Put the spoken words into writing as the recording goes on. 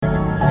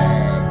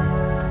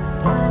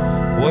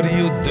What do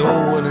you do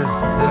when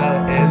it's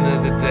the end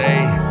of the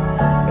day?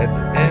 At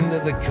the end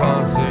of the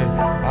concert,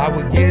 I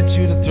would get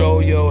you to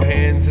throw your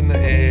hands in the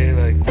air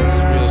like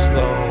this, real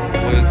slow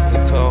with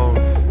the tone.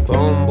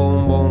 Boom,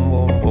 boom, boom,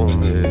 boom,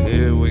 boom, yeah,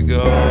 here we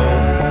go.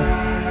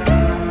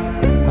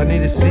 I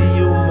need to see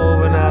you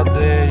moving out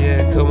there,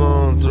 yeah, come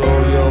on,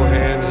 throw your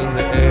hands in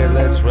the air.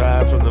 Let's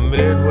ride from the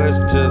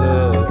Midwest to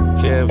the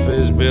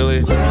Catfish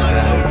Billy.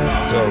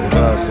 Now, talk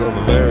about some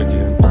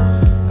American.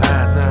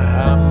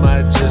 I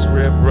might just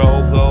rip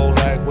roll, go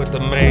like with the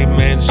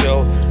Mandman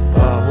show.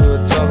 We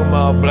were talking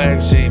about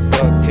Black Sheep,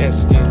 but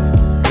Kesky,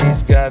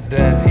 he's got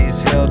that,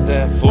 he's held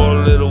that for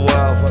a little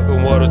while.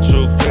 Fucking what a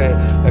true cat.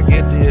 I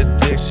get the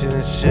addiction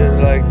and shit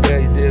like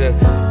that. You did a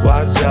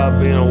wise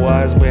job being a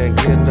wise man,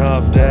 getting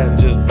off that and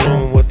just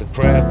blooming with the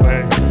craft,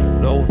 man.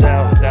 No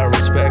doubt, I gotta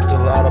respect a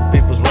lot of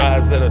people's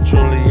rides that are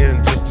truly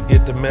in just to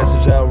get the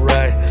message out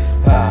right.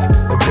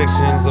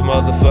 Addiction's a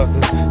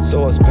motherfucker,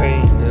 so is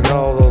pain and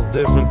all those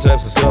different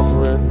types of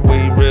suffering.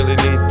 We really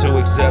need to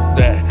accept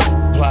that,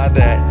 apply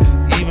that,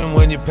 even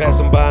when you're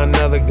passing by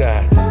another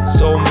guy.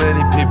 So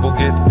many people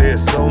get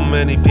this, so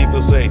many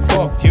people say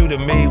fuck you to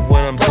me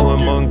when I'm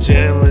doing mung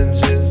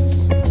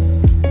challenges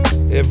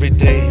every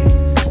day.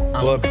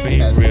 But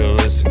be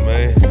realistic,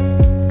 man.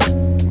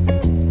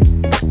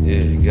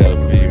 Yeah, you gotta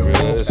be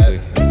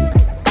realistic.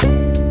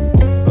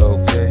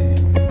 Okay.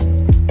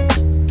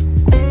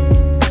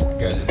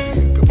 Gotta be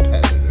a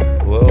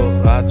competitor.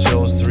 Well, I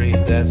chose 3,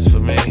 that's for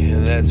me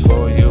and that's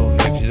for you.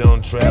 If you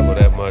don't travel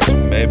that much,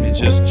 maybe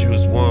just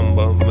choose one,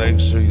 but make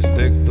sure you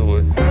stick to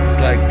it. It's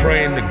like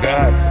praying to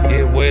God,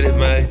 get with it,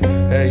 man.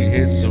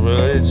 Hey, it's a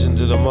religion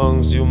that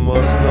amongst you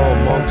must know,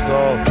 amongst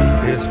all,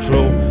 it's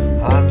true.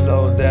 I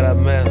know that I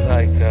met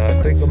like, I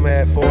think I'm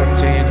at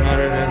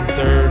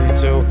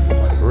 1,432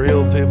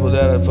 real people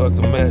that I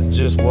fucking met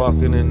just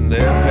walking in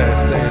their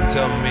past, saying,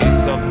 telling me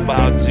something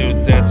about you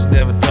that you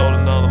never told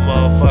another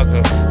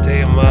motherfucker.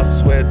 Damn, I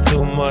swear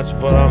too much,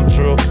 but I'm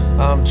true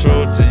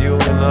to you,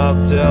 and I'll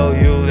tell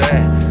you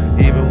that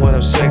even when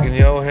I'm shaking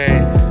your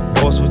hand,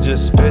 most would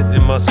just spit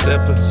in my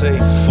step and say,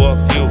 fuck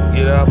you,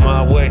 get out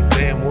my way.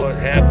 Damn, what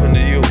happened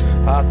to you?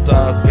 I thought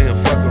I was being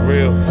fucking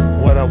real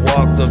when I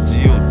walked up to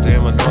you.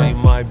 Damn, I know you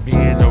might be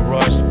in a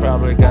rush,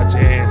 probably got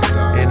your hands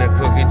in a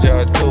cookie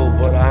jar too,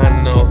 but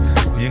I know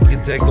you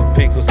can take a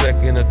peek a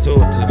second or two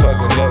to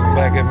fucking look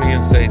back at me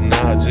and say,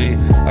 nah, G,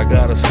 I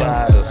gotta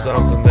slide or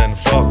something, then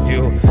fuck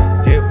you.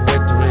 Get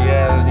with the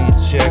reality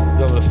check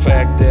of the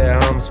fact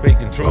that I'm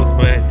speaking truth,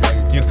 man.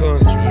 You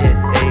couldn't get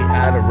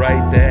AI to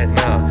write that,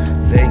 nah.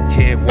 They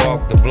can't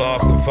walk the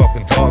block and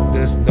fucking talk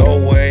this. No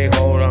way,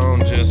 hold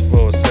on just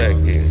for a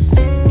second.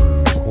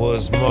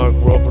 Was Mark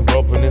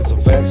roping in some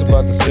facts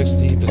about the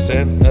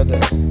 60% of the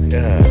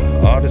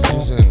artists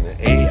using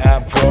AI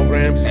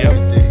programs? Yep,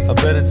 I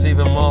bet it's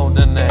even more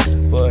than that.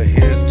 But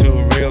here's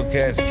 2 real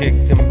cats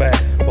kicking back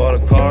while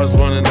the car's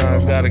running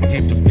out. Gotta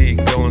keep the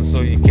beat going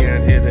so you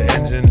can't hear the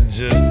engine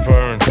just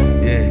burn.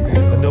 Yeah,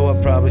 I know I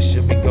probably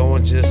should be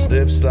going, just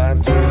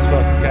sliding through this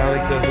fucking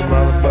county, cause the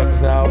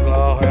motherfucker's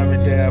outlaw. Every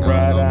day I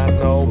ride, I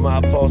know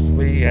my post to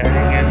be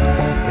hanging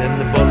in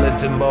the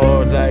bulletin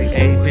boards like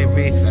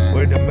APB.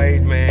 Where the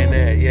made man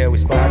at? Yeah, we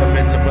spot him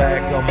in the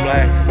black on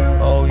black.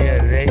 Oh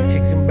yeah, they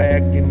kicking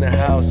back in the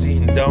house,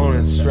 eating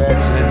donuts,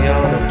 stretching and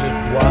yawning, just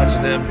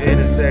watching them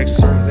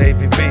intersections.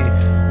 APB,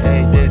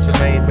 hey, this the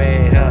main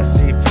man. I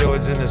see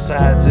fluids in the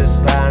side just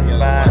sliding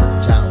by.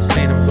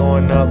 Seen them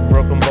going up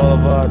Brooklyn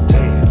Boulevard.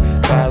 Damn,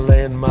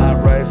 violating my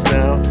rights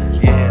now.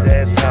 Yeah,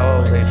 that's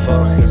how they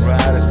fucking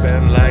ride. It's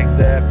been like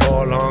that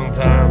for a long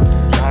time.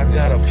 I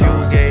got a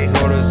few gang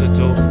orders or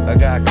 2.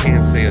 Like I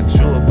can't say a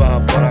true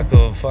about, but I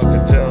could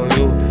fucking tell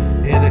you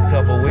in a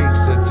couple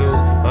weeks or 2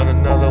 on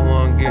another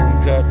one getting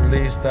cut,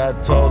 released. I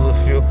told a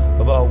few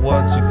about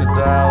what you could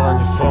dial on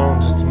your phone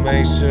just to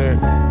make sure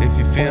if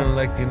you're feeling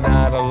like you're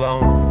not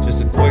alone.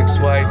 Just a quick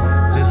swipe,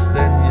 just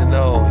then you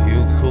know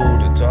you cool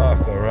to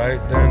talk, alright?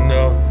 Then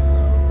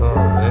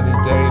any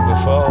day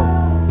before,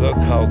 look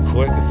how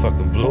quick it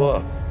fucking blew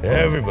up.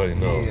 Everybody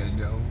knows.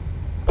 Yeah, no.